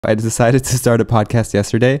I decided to start a podcast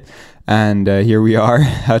yesterday, and here we are,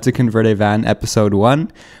 How to Convert a Van, episode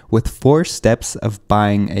 1, with 4 steps of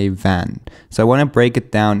buying a van. So I want to break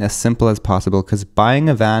it down as simple as possible because buying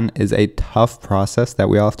a van is a tough process that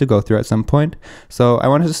we all have to go through at some point. So I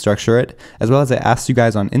wanted to structure it, as well as I asked you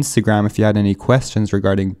guys on Instagram if you had any questions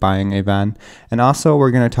regarding buying a van. And also we're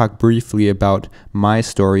going to talk briefly about my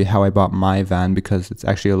story, how I bought my van, because it's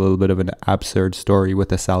actually a little bit of an absurd story with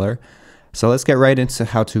the seller. So let's get right into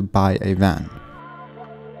how to buy a van.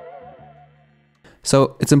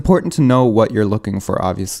 So it's important to know what you're looking for,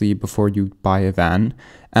 obviously, before you buy a van.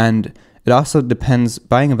 And it also depends,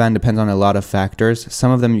 buying a van depends on a lot of factors.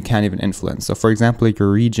 Some of them you can't even influence. So for example, your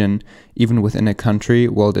region, even within a country,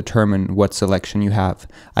 will determine what selection you have.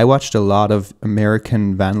 I watched a lot of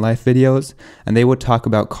American van life videos, and they would talk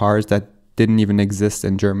about cars that didn't even exist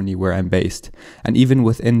in Germany where I'm based. And even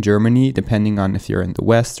within Germany, depending on if you're in the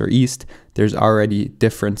west or east, there's already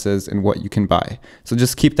differences in what you can buy. So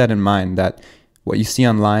just keep that in mind, that what you see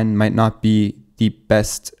online might not be the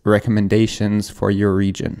best recommendations for your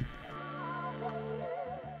region.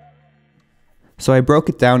 So I broke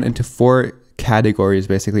it down into 4 categories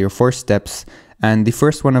basically, or 4 steps. And the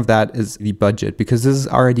first one of that is the budget, because this is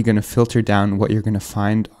already going to filter down what you're going to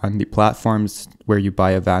find on the platforms where you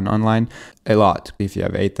buy a van online a lot. If you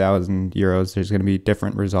have 8,000 euros, there's going to be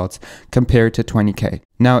different results compared to 20K.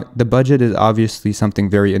 Now, the budget is obviously something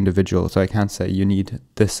very individual, so I can't say you need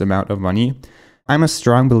this amount of money. I'm a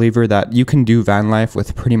strong believer that you can do van life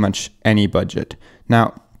with pretty much any budget.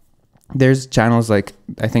 Now, there's channels like,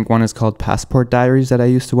 I think one is called Passport Diaries that I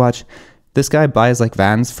used to watch. This guy buys like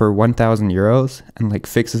vans for 1,000 euros and like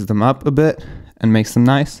fixes them up a bit and makes them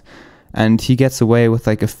nice. And he gets away with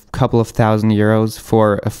like a couple of €1,000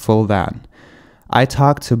 for a full van. I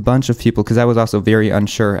talked to a bunch of people because I was also very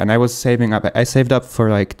unsure, and I was saving up. I saved up for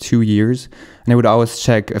like 2 years, and I would always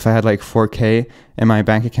check if I had like 4K in my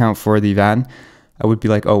bank account for the van. I would be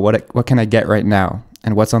like, oh, what can I get right now?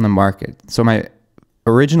 And what's on the market? So my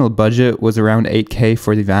original budget was around 8K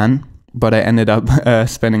for the van, but I ended up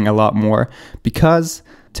spending a lot more because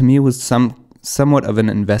to me it was somewhat of an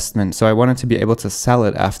investment. So I wanted to be able to sell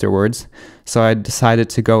it afterwards. So I decided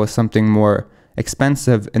to go with something more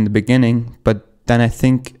expensive in the beginning, but then I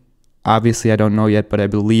think, obviously I don't know yet, but I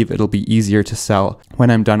believe it'll be easier to sell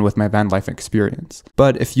when I'm done with my van life experience.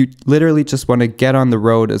 But if you literally just want to get on the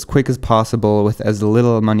road as quick as possible with as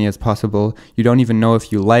little money as possible, you don't even know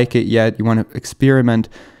if you like it yet, you want to experiment,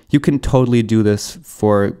 you can totally do this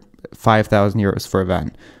for 5,000 euros for a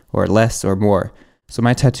van, or less or more. So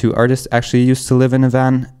my tattoo artist actually used to live in a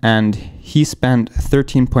van, and he spent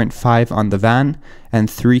 13.5 on the van and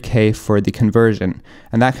 3K for the conversion.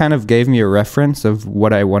 And that kind of gave me a reference of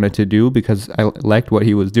what I wanted to do because I liked what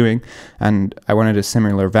he was doing and I wanted a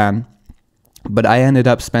similar van. But I ended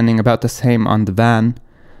up spending about the same on the van,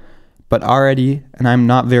 but already, and I'm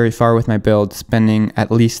not very far with my build, spending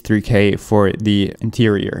at least 3K for the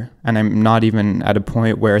interior. And I'm not even at a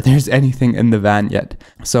point where there's anything in the van yet.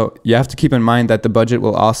 So you have to keep in mind that the budget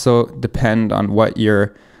will also depend on what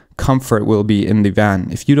your comfort will be in the van.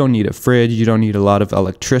 If you don't need a fridge, you don't need a lot of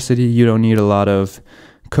electricity, you don't need a lot of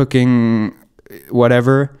cooking,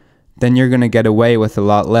 whatever, then you're gonna get away with a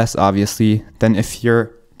lot less, obviously, than if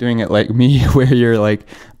you're doing it like me, where you're like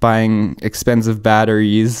buying expensive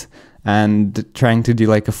batteries and trying to do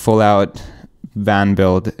like a full-out van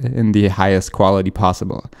build in the highest quality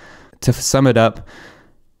possible. To sum it up,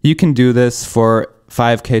 you can do this for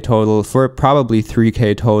 5K total, for probably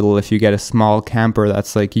 3K total if you get a small camper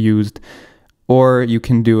that's like used, or you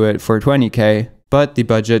can do it for 20K, but the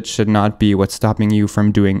budget should not be what's stopping you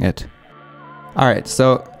from doing it. Alright,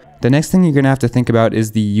 so the next thing you're gonna have to think about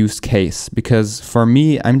is the use case, because for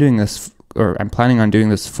me, I'm planning on doing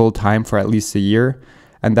this full time for at least a year.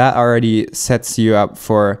 And that already sets you up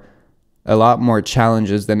for a lot more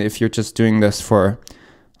challenges than if you're just doing this for,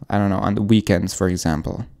 I don't know, on the weekends, for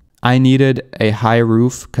example. I needed a high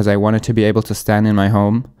roof because I wanted to be able to stand in my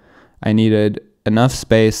home. I needed enough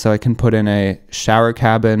space so I can put in a shower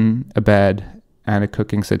cabin, a bed, and a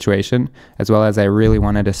cooking situation, as well as I really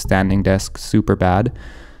wanted a standing desk super bad.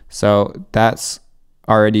 So that's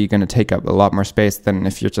already going to take up a lot more space than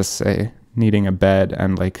if you're just, say, needing a bed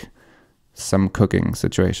and like some cooking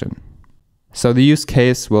situation. So the use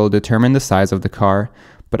case will determine the size of the car,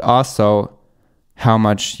 but also how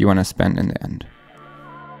much you want to spend in the end.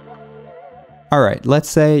 Alright, let's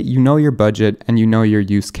say you know your budget and you know your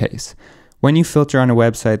use case. When you filter on a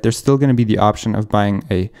website, there's still going to be the option of buying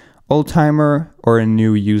a Oldtimer or a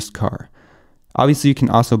new used car. Obviously, you can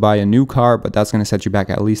also buy a new car, but that's going to set you back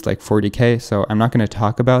at least like 40K. So I'm not going to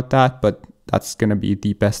talk about that, but that's going to be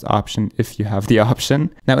the best option if you have the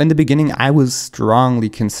option. Now, in the beginning, I was strongly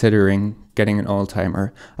considering getting an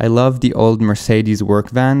Oldtimer. I love the old Mercedes work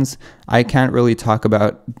vans. I can't really talk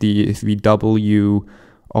about the VW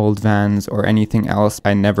old vans or anything else.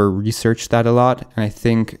 I never researched that a lot, and I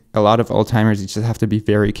think a lot of Oldtimers, you just have to be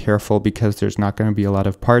very careful because there's not going to be a lot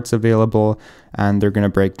of parts available and they're going to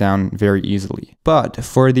break down very easily. But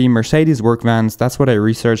for the Mercedes work vans, that's what I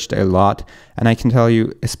researched a lot, and I can tell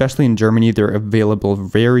you, especially in Germany, they're available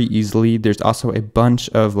very easily. There's also a bunch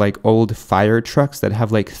of like old fire trucks that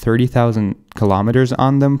have like 30,000 kilometers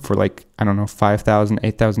on them for like, I don't know, 5,000,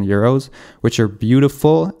 8,000 euros, which are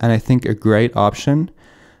beautiful and I think a great option.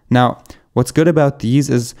 Now, what's good about these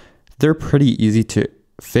is they're pretty easy to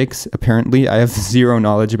fix, apparently. I have zero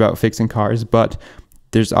knowledge about fixing cars, but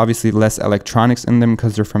there's obviously less electronics in them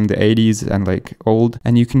because they're from the 80s and like old,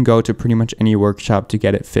 and you can go to pretty much any workshop to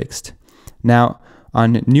get it fixed. Now,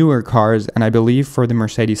 on newer cars, and I believe for the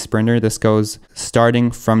Mercedes Sprinter, this goes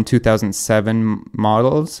starting from 2007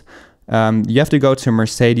 models, you have to go to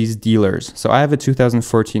Mercedes dealers. So I have a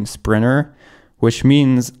 2014 Sprinter, which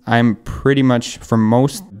means I'm pretty much, for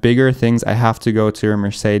most bigger things, I have to go to a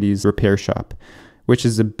Mercedes repair shop, which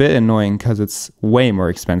is a bit annoying because it's way more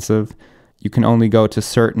expensive. You can only go to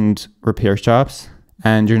certain repair shops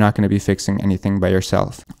and you're not going to be fixing anything by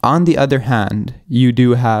yourself. On the other hand, you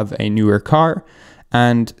do have a newer car,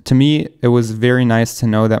 and to me, it was very nice to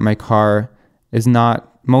know that my car is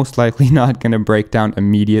most likely not going to break down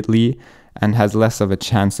immediately and has less of a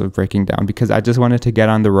chance of breaking down, because I just wanted to get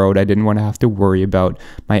on the road. I didn't want to have to worry about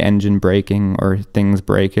my engine breaking or things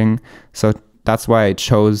breaking. So that's why I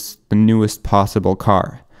chose the newest possible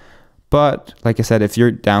car. But like I said, if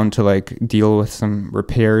you're down to like deal with some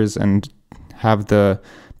repairs and have the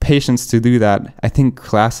patience to do that, I think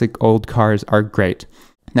classic old cars are great.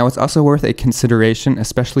 Now, it's also worth a consideration,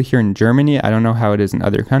 especially here in Germany. I don't know how it is in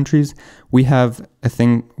other countries. We have a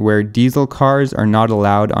thing where diesel cars are not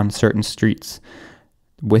allowed on certain streets,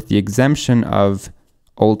 with the exemption of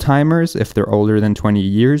old-timers if they're older than 20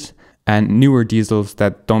 years, and newer diesels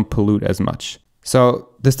that don't pollute as much. So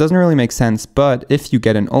this doesn't really make sense, but if you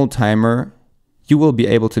get an old-timer, you will be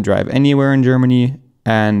able to drive anywhere in Germany,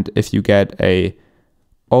 and if you get a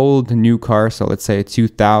old new car, so let's say a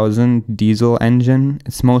 2000 diesel engine,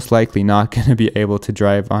 it's most likely not going to be able to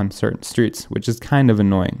drive on certain streets, which is kind of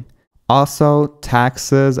annoying. Also,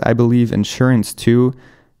 taxes, I believe insurance too,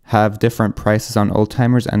 have different prices on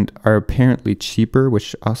old-timers and are apparently cheaper,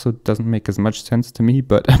 which also doesn't make as much sense to me,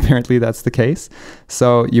 but apparently that's the case.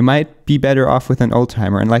 So you might be better off with an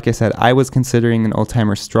old-timer. And like I said, I was considering an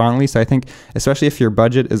old-timer strongly, so I think especially if your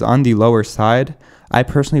budget is on the lower side, I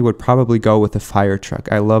personally would probably go with a fire truck.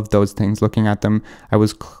 I love those things, looking at them. I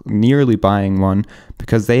was nearly buying one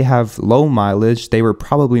because they have low mileage. They were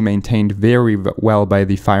probably maintained very well by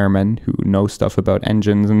the firemen who know stuff about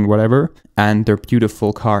engines and whatever, and they're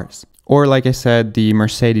beautiful cars. Or like I said, the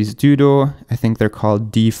Mercedes Dudo, I think they're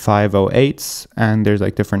called D508s, and there's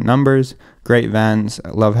like different numbers. Great vans,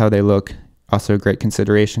 I love how they look. Also a great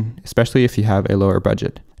consideration, especially if you have a lower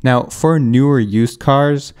budget. Now, for newer used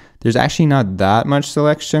cars, there's actually not that much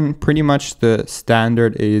selection. Pretty much the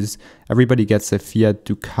standard is everybody gets a Fiat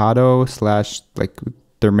Ducato / like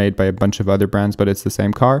they're made by a bunch of other brands, but it's the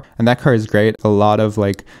same car. And that car is great. A lot of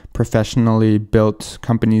like professionally built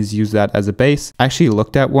companies use that as a base. I actually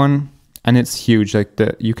looked at one and it's huge. Like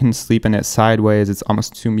you can sleep in it sideways. It's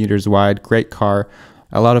almost 2 meters wide. Great car.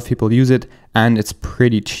 A lot of people use it and it's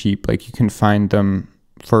pretty cheap. Like you can find them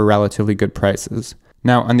for relatively good prices.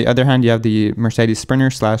 Now, on the other hand, you have the Mercedes Sprinter /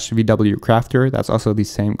 VW Crafter. That's also the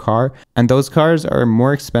same car. And those cars are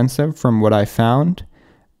more expensive from what I found.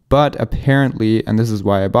 But apparently, and this is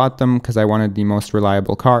why I bought them, because I wanted the most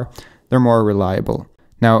reliable car, they're more reliable.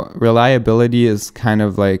 Now, reliability is kind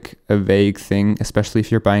of like a vague thing, especially if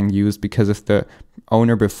you're buying used, because if the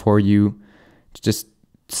owner before you just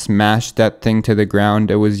smashed that thing to the ground,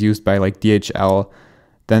 it was used by like DHL,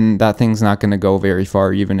 then that thing's not going to go very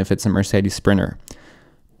far, even if it's a Mercedes Sprinter.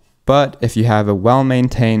 But if you have a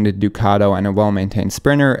well-maintained Ducato and a well-maintained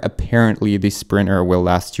Sprinter, apparently the Sprinter will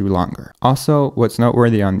last you longer. Also, what's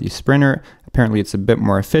noteworthy on the Sprinter, apparently it's a bit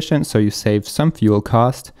more efficient, so you save some fuel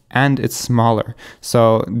cost, and it's smaller.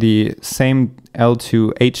 So the same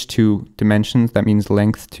L2, H2 dimensions, that means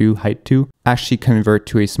length 2, height 2, actually convert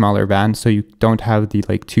to a smaller van, so you don't have the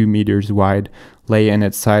like 2 meters wide lay in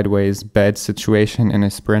it sideways bed situation in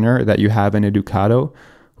a Sprinter that you have in a Ducato,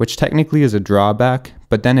 which technically is a drawback.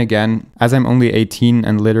 But then again, as I'm only 18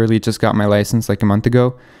 and literally just got my license like a month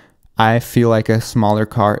ago, I feel like a smaller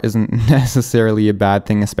car isn't necessarily a bad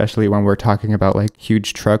thing, especially when we're talking about like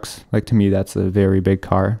huge trucks. Like to me, that's a very big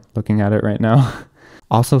car looking at it right now.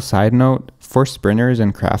 Also, side note, for sprinters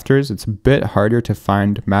and crafters, it's a bit harder to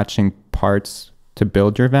find matching parts to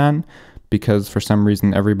build your van because for some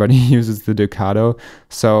reason everybody uses the Ducato.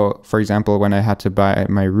 So for example, when I had to buy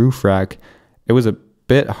my roof rack, it was a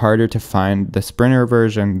bit harder to find the sprinter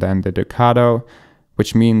version than the Ducato,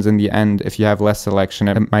 which means in the end, if you have less selection,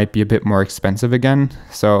 it might be a bit more expensive again.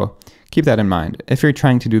 So keep that in mind. If you're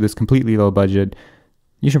trying to do this completely low budget,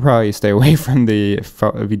 you should probably stay away from the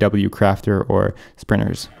VW Crafter or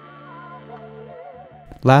sprinters.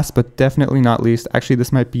 Last but definitely not least, actually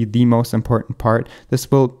this might be the most important part. This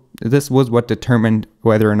was what determined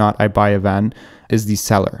whether or not I buy a van, is the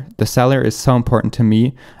seller. The seller is so important to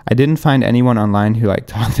me. I didn't find anyone online who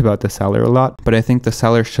talked about the seller a lot, but I think the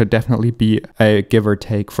seller should definitely be a give or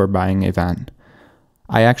take for buying a van.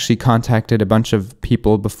 I actually contacted a bunch of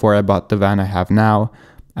people before I bought the van I have now,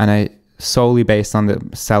 and I solely based on the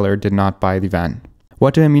seller did not buy the van.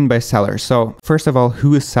 What do I mean by seller? So first of all,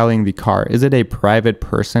 who is selling the car? Is it a private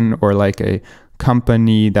person or like a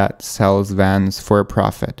company that sells vans for a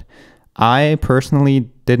profit? I personally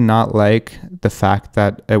did not like the fact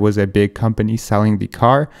that it was a big company selling the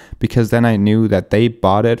car, because then I knew that they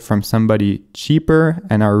bought it from somebody cheaper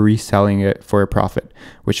and are reselling it for a profit,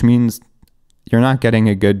 which means you're not getting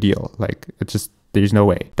a good deal. There's no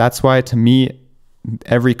way. That's why to me,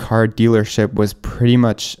 every car dealership was pretty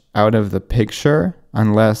much out of the picture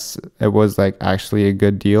unless it was actually a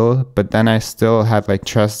good deal. But then I still had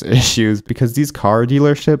trust issues because these car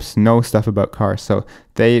dealerships know stuff about cars, so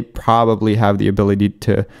they probably have the ability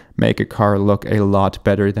to make a car look a lot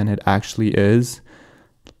better than it actually is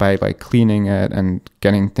by cleaning it and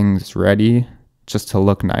getting things ready just to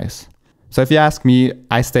look nice. So if you ask me,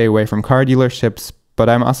 I stay away from car dealerships, but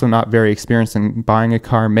I'm also not very experienced in buying a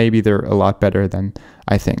car. Maybe they're a lot better than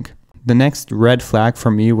I think. The next red flag for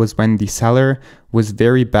me was when the seller was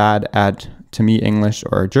very bad at, to me, English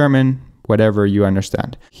or German, whatever you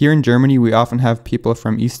understand. Here in Germany, we often have people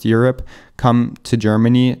from East Europe come to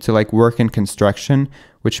Germany to work in construction,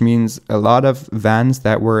 which means a lot of vans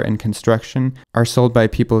that were in construction are sold by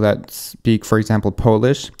people that speak, for example,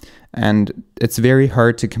 Polish, and it's very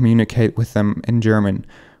hard to communicate with them in German,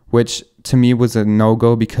 which to me was a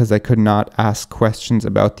no-go because I could not ask questions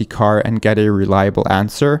about the car and get a reliable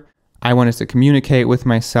answer. I wanted to communicate with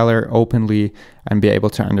my seller openly and be able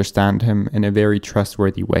to understand him in a very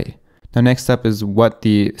trustworthy way. Now, next up is what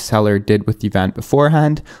the seller did with the van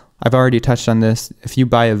beforehand. I've already touched on this. If you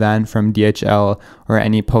buy a van from DHL or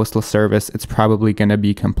any postal service, it's probably going to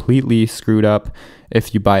be completely screwed up.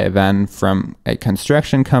 If you buy a van from a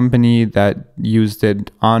construction company that used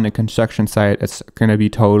it on a construction site, it's going to be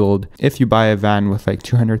totaled. If you buy a van with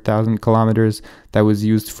 200,000 kilometers that was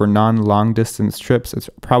used for non-long distance trips,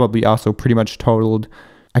 it's probably also pretty much totaled.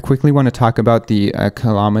 I quickly want to talk about the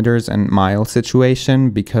kilometers and mile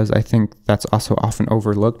situation because I think that's also often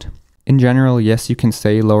overlooked. In general, yes, you can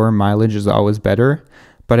say lower mileage is always better,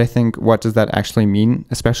 but I think what does that actually mean?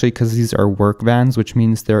 Especially because these are work vans, which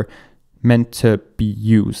means they're meant to be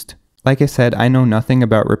used. Like I said, I know nothing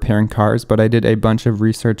about repairing cars, but I did a bunch of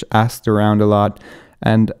research, asked around a lot,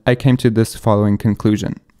 and I came to this following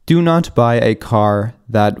conclusion. Do not buy a car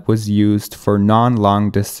that was used for non-long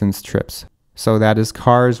distance trips. So that is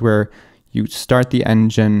cars where you start the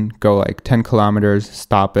engine, go 10 kilometers,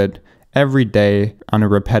 stop it, every day on a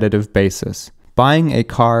repetitive basis. Buying a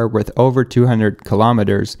car with over 200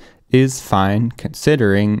 kilometers is fine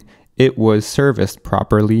considering it was serviced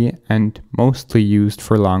properly and mostly used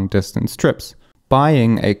for long distance trips.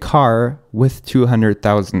 Buying a car with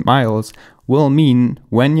 200,000 miles will mean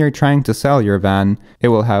when you're trying to sell your van, it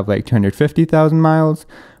will have 250,000 miles,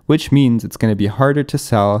 which means it's going to be harder to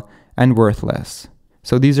sell and worth less.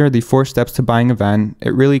 So these are the 4 steps to buying a van.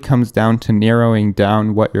 It really comes down to narrowing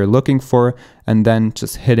down what you're looking for and then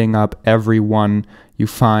just hitting up every one you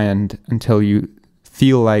find until you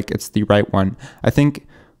feel like it's the right one. I think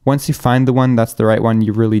once you find the one that's the right one,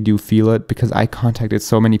 you really do feel it, because I contacted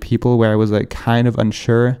so many people where I was kind of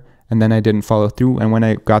unsure and then I didn't follow through. And when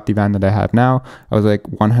I got the van that I have now, I was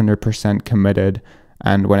 100% committed.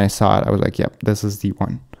 And when I saw it, I was yep, this is the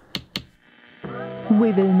one.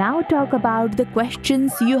 We will now talk about the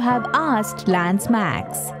questions you have asked Lance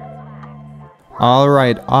Max. All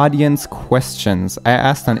right, audience questions. I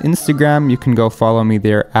asked on Instagram. You can go follow me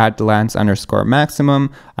there at Lance_Maximum.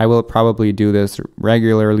 I will probably do this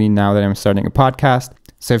regularly now that I'm starting a podcast.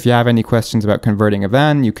 So if you have any questions about converting a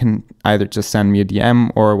van, you can either just send me a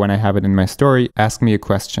DM or when I have it in my story, ask me a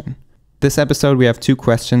question. This episode, we have two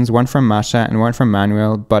questions, one from Masha and one from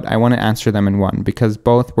Manuel, but I want to answer them in one because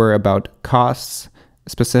both were about costs,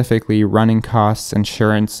 specifically running costs,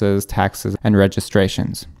 insurances, taxes, and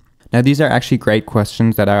registrations. Now, these are actually great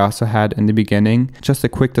questions that I also had in the beginning. Just a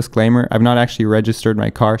quick disclaimer, I've not actually registered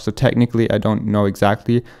my car, so technically I don't know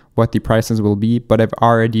exactly what the prices will be, but I've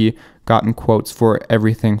already gotten quotes for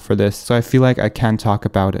everything for this, so I feel like I can talk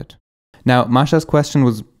about it. Now, Masha's question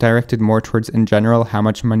was directed more towards, in general, how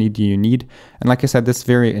much money do you need? And like I said, this is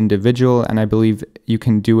very individual, and I believe you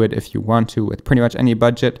can do it if you want to with pretty much any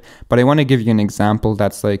budget. But I want to give you an example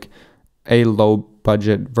that's like a low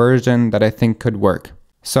budget version that I think could work.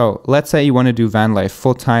 So let's say you want to do van life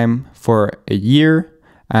full-time for a year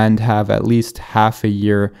and have at least half a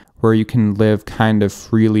year where you can live kind of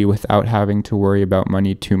freely without having to worry about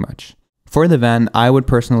money too much. For the van, I would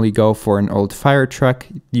personally go for an old fire truck.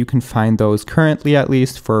 You can find those currently at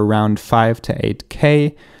least for around 5 to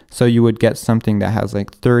 8K. So you would get something that has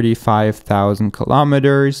like 35,000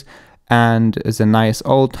 kilometers and is a nice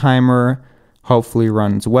Oldtimer, hopefully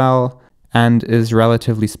runs well, and is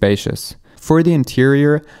relatively spacious. For the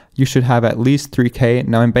interior, you should have at least 3K.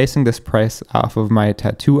 Now I'm basing this price off of my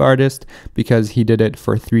tattoo artist because he did it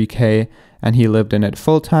for 3K and he lived in it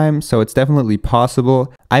full time, so it's definitely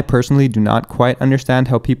possible. I personally do not quite understand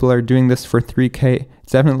how people are doing this for 3K.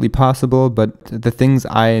 It's definitely possible, but the things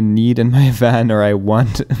I need in my van, or I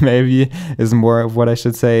want maybe, is more of what I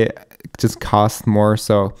should say, just cost more.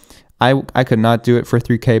 So I could not do it for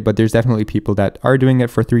 3K, but there's definitely people that are doing it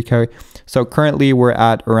for 3K. So currently we're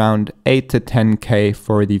at around 8 to 10K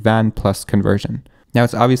for the van plus conversion. Now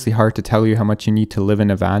it's obviously hard to tell you how much you need to live in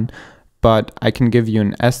a van, but I can give you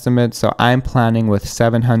an estimate. So I'm planning with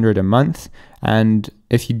 700 a month, and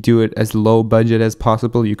if you do it as low budget as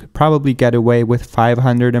possible, you could probably get away with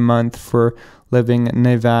 500 a month for living in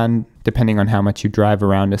a van, depending on how much you drive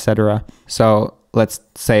around, etc. So let's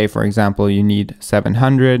say, for example, you need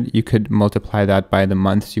 700, you could multiply that by the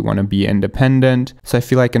months you want to be independent. So I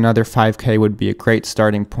feel like another 5K would be a great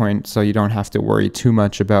starting point, so you don't have to worry too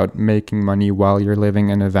much about making money while you're living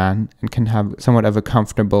in a van and can have somewhat of a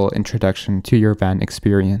comfortable introduction to your van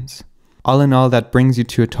experience. All in all, that brings you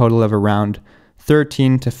to a total of around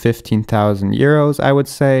 13 to 15,000 euros, I would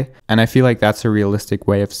say, and I feel like that's a realistic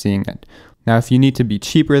way of seeing it. Now, if you need to be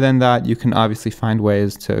cheaper than that, you can obviously find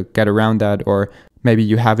ways to get around that, or maybe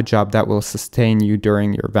you have a job that will sustain you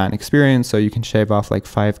during your van experience, so you can shave off like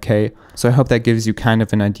 5K. So I hope that gives you kind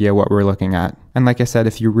of an idea what we're looking at. And like I said,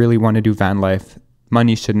 if you really want to do van life,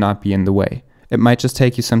 money should not be in the way. It might just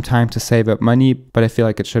take you some time to save up money, but I feel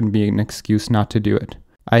like it shouldn't be an excuse not to do it.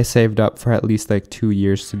 I saved up for at least like 2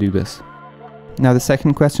 years to do this. Now, the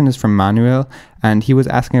second question is from Manuel, and he was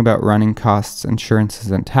asking about running costs, insurances,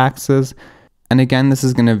 and taxes. And again, this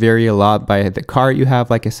is going to vary a lot by the car you have.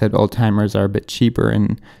 Like I said, Oldtimers are a bit cheaper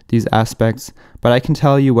in these aspects, but I can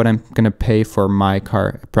tell you what I'm going to pay for my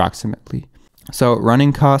car approximately. So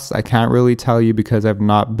running costs, I can't really tell you because I've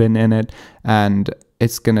not been in it, and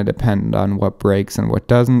it's going to depend on what breaks and what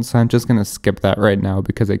doesn't. So I'm just going to skip that right now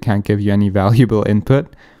because I can't give you any valuable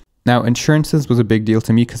input. Now, insurances was a big deal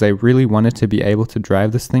to me because I really wanted to be able to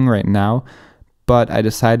drive this thing right now, but I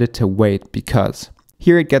decided to wait because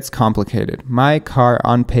here it gets complicated. My car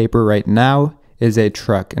on paper right now is a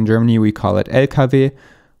truck. In Germany, we call it LKW,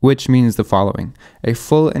 which means the following: a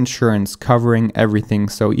full insurance covering everything.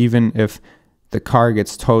 So even if the car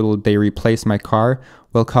gets totaled, they replace my car,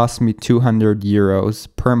 will cost me 200 euros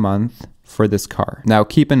per month for this car. Now,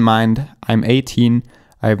 keep in mind, I'm 18.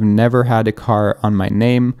 I've never had a car on my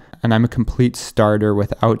name, and I'm a complete starter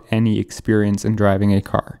without any experience in driving a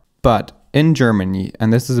car. But in Germany,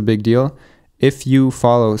 and this is a big deal, if you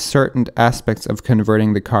follow certain aspects of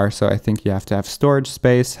converting the car, so I think you have to have storage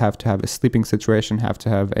space, have to have a sleeping situation, have to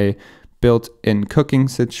have a built-in cooking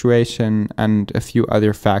situation, and a few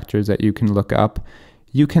other factors that you can look up,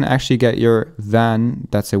 you can actually get your van,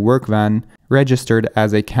 that's a work van, registered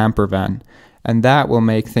as a camper van. And that will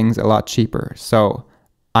make things a lot cheaper. So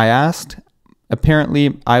I asked,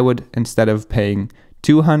 apparently I would, instead of paying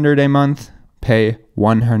 200 a month, pay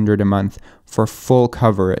 100 a month for full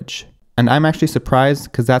coverage. And I'm actually surprised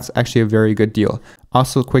because that's actually a very good deal.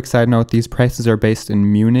 Also, quick side note, these prices are based in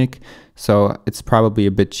Munich, so it's probably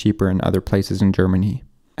a bit cheaper in other places in Germany.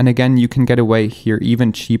 And again, you can get away here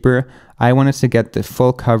even cheaper. I wanted to get the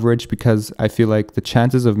full coverage because I feel like the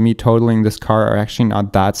chances of me totaling this car are actually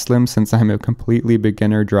not that slim since I'm a completely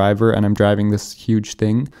beginner driver and I'm driving this huge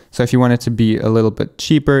thing. So if you want it to be a little bit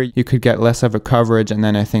cheaper, you could get less of a coverage, and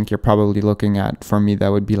then I think you're probably looking at, for me, that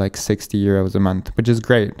would be like 60 euros a month, which is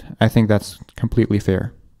great. I think that's completely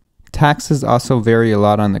fair. Taxes also vary a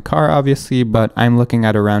lot on the car, obviously, but I'm looking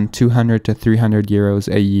at around 200 to 300 euros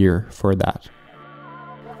a year for that.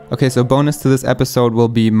 Okay, so bonus to this episode will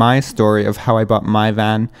be my story of how I bought my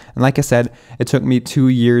van. And like I said, it took me 2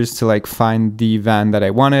 years to find the van that I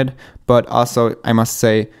wanted. But also, I must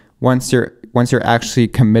say, once you're actually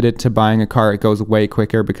committed to buying a car, it goes way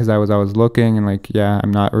quicker, because I was always looking and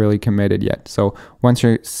I'm not really committed yet. So once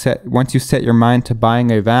you set your mind to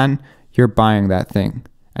buying a van, you're buying that thing.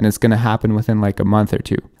 And it's going to happen within a month or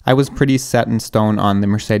two. I was pretty set in stone on the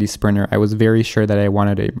Mercedes Sprinter. I was very sure that I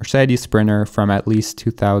wanted a Mercedes Sprinter from at least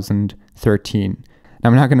 2013.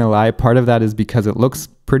 I'm not going to lie, part of that is because it looks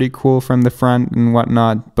pretty cool from the front and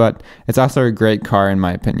whatnot, but it's also a great car in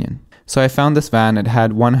my opinion. So I found this van. It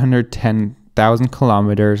had 110,000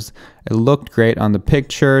 kilometers. It looked great on the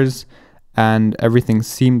pictures and everything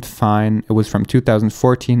seemed fine. It was from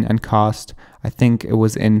 2014 and cost, I think it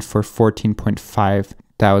was in for 14.5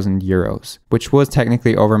 thousand euros, which was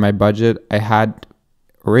technically over my budget. I had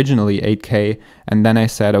originally 8k, and then I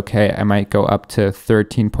said, okay, I might go up to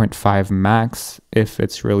 13.5 max if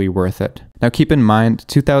it's really worth it. Now keep in mind,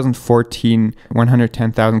 2014,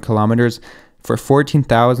 110,000 kilometers for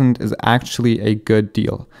 14,000 is actually a good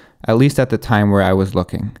deal, at least at the time where I was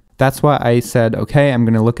looking. That's why I said, okay, I'm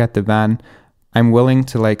going to look at the van. I'm willing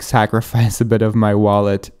to sacrifice a bit of my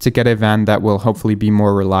wallet to get a van that will hopefully be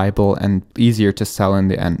more reliable and easier to sell in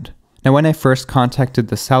the end. Now, when I first contacted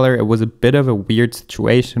the seller, it was a bit of a weird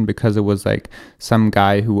situation, because it was some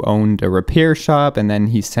guy who owned a repair shop, and then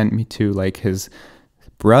he sent me to his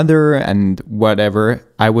brother and whatever.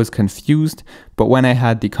 I was confused, but when I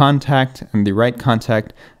had the contact and the right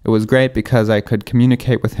contact, it was great because I could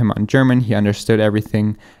communicate with him on German. He understood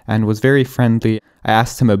everything and was very friendly. I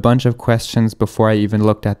asked him a bunch of questions before I even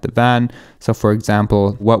looked at the van. So for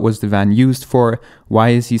example, what was the van used for? Why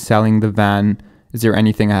is he selling the van? Is there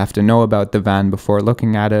anything I have to know about the van before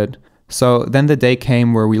looking at it? So then the day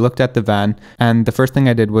came where we looked at the van, and the first thing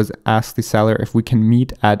I did was ask the seller if we can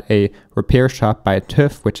meet at a repair shop by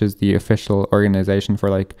TÜV, which is the official organization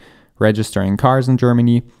for registering cars in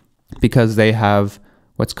Germany, because they have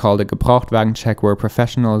what's called a Gebrauchtwagen check, where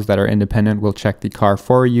professionals that are independent will check the car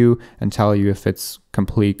for you and tell you if it's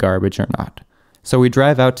complete garbage or not. So we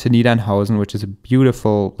drive out to Niedernhausen, which is a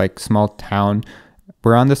beautiful small town.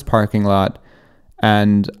 We're on this parking lot,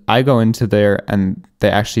 and I go into there, and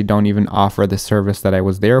they actually don't even offer the service that I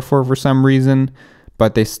was there for some reason,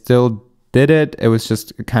 but they still did it. It was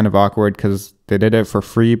just kind of awkward because they did it for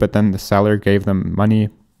free, but then the seller gave them money,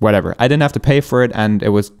 whatever. I didn't have to pay for it, and it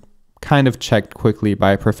was kind of checked quickly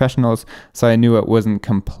by professionals, so I knew it wasn't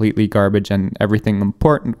completely garbage and everything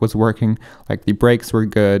important was working. The brakes were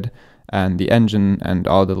good, and the engine and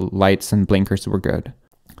all the lights and blinkers were good.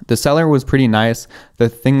 The seller was pretty nice. The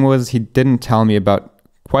thing was, he didn't tell me about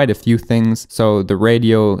quite a few things. So the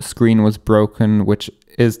radio screen was broken, which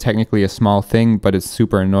is technically a small thing, but it's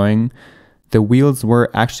super annoying. The wheels were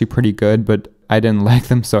actually pretty good, but I didn't like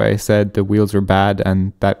them, so I said the wheels were bad,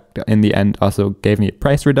 and that in the end also gave me a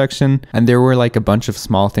price reduction. And there were a bunch of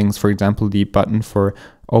small things. For example, the button for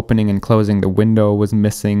opening and closing the window was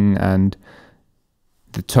missing, and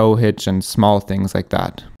the tow hitch and small things like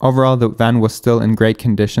that. Overall, the van was still in great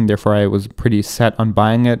condition, therefore I was pretty set on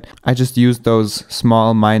buying it. I just used those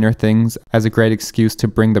small minor things as a great excuse to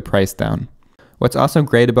bring the price down. What's also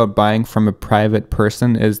great about buying from a private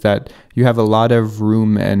person is that you have a lot of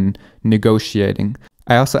room in negotiating.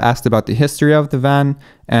 I also asked about the history of the van,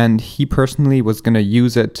 and he personally was going to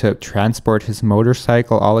use it to transport his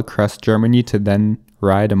motorcycle all across Germany to then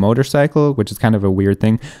ride a motorcycle, which is kind of a weird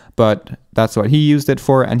thing, but that's what he used it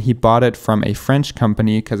for. And he bought it from a French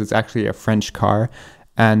company because it's actually a French car,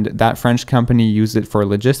 and that French company used it for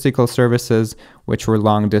logistical services, which were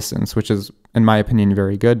long distance, which is, in my opinion,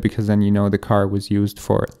 very good, because then the car was used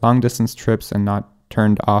for long distance trips and not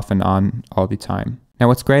turned off and on all the time. Now,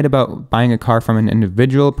 what's great about buying a car from an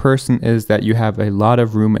individual person is that you have a lot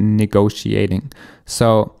of room in negotiating.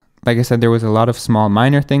 So like I said, there was a lot of small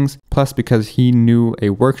minor things, plus because he knew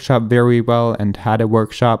a workshop very well and had a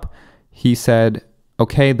workshop, he said,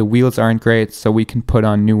 okay, the wheels aren't great, so we can put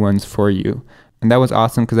on new ones for you. And that was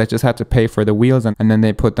awesome because I just had to pay for the wheels, and then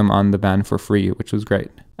they put them on the van for free, which was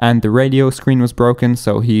great. And the radio screen was broken,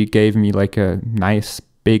 so he gave me a nice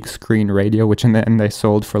big screen radio, which in the end I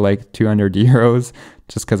sold for 200 euros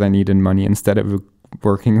just because I needed money instead of a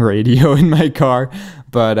working radio in my car.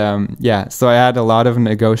 But yeah, so I had a lot of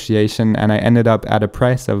negotiation, and I ended up at a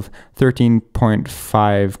price of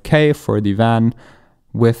 13.5k for the van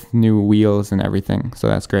with new wheels and everything. So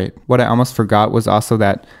that's great. What I almost forgot was also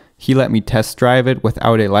that he let me test drive it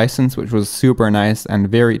without a license, which was super nice and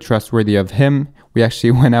very trustworthy of him. we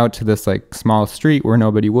actually went out to this like small street where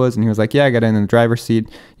nobody was, and he was like, yeah, get in the driver's seat.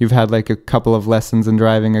 You've had like a couple of lessons in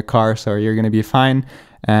driving a car, so you're going to be fine.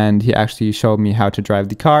 And he actually showed me how to drive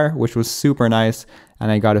the car, which was super nice.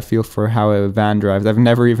 And I got a feel for how a van drives. I've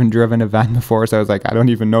never even driven a van before, so I was like, I don't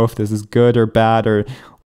even know if this is good or bad. Or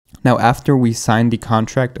now, after we signed the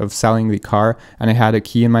contract of selling the car and I had a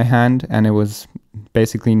key in my hand and it was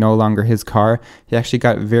basically no longer his car, he actually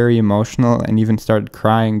got very emotional and even started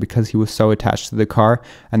crying because he was so attached to the car.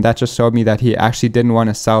 And that just showed me that he actually didn't want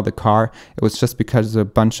to sell the car. It was just because of a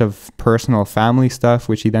bunch of personal family stuff,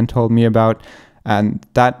 which he then told me about. And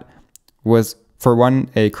that was, for one,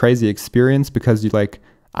 a crazy experience because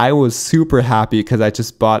I was super happy because I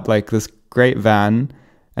just bought like this great van,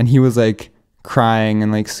 and he was like crying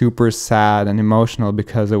and like super sad and emotional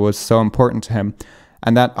because it was so important to him.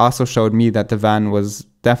 And that also showed me that the van was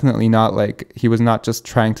definitely not like, he was not just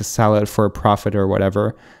trying to sell it for a profit or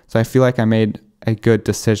whatever. So I feel like I made a good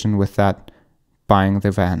decision with that, buying the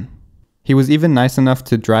van. He was even nice enough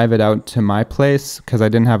to drive it out to my place because I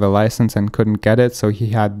didn't have a license and couldn't get it. So he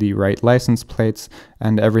had the right license plates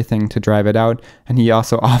and everything to drive it out. And he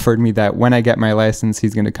also offered me that when I get my license,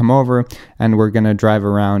 he's going to come over and we're going to drive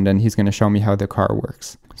around and he's going to show me how the car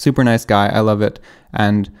works. Super nice guy. I love it.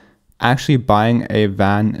 And actually buying a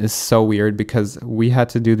van is so weird because we had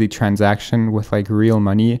to do the transaction with like real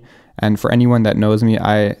money. And for anyone that knows me,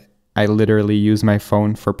 I literally use my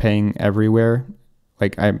phone for paying everywhere.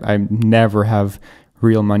 Like I never have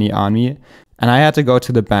real money on me. And I had to go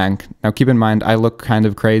to the bank. Now keep in mind, I look kind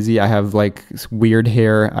of crazy. I have like weird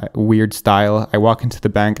hair, weird style. I walk into the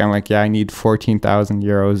bank, I'm like, yeah, I need 14,000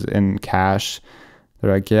 euros in cash.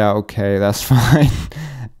 They're like, yeah, okay, that's fine.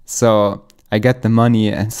 So I get the money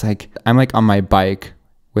and it's like, I'm like on my bike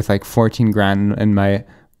with like 14 grand in my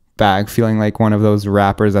bag, feeling like one of those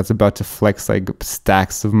rappers that's about to flex like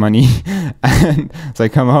stacks of money. And so I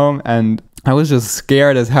come home and I was just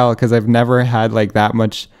scared as hell because I've never had like that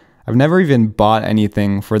much. I've never even bought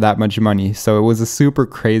anything for that much money. So it was a super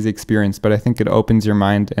crazy experience, but I think it opens your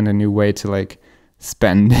mind in a new way to like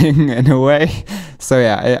spending in a way. So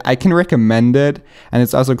yeah, I can recommend it. And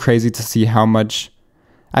it's also crazy to see how much,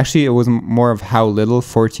 actually it was more of how little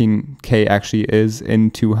 14K actually is in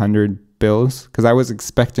 200 bills. Because I was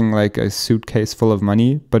expecting like a suitcase full of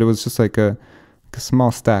money, but it was just like a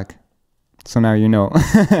small stack. So now you know.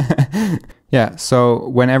 Yeah, so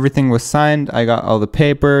when everything was signed, I got all the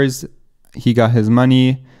papers, he got his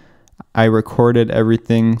money, I recorded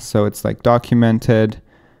everything, so it's like documented.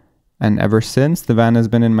 And ever since, the van has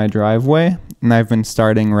been in my driveway, and I've been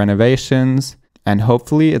starting renovations, and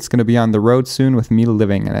hopefully it's going to be on the road soon with me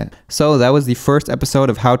living in it. So that was the first episode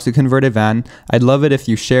of How to Convert a Van. I'd love it if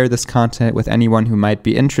you share this content with anyone who might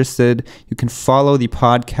be interested. You can follow the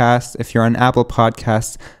podcast. If you're on Apple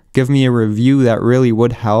Podcasts, give me a review. That really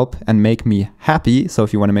would help and make me happy. So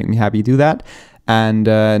if you want to make me happy, do that. And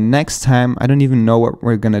next time, I don't even know what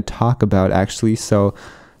we're going to talk about actually. So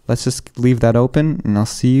let's just leave that open and I'll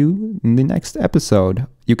see you in the next episode.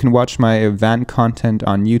 You can watch my van content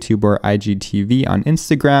on YouTube or IGTV on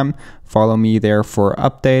Instagram. Follow me there for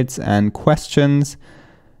updates and questions.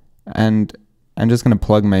 And I'm just going to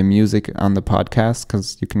plug my music on the podcast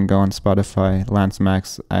because you can go on Spotify, Lance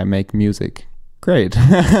Max, I make music. Great.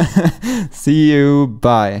 See you.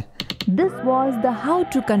 Bye. This was the How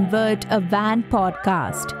to Convert a Van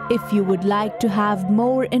podcast. If you would like to have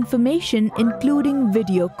more information, including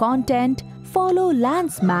video content, follow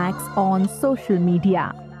Lance Max on social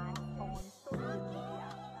media.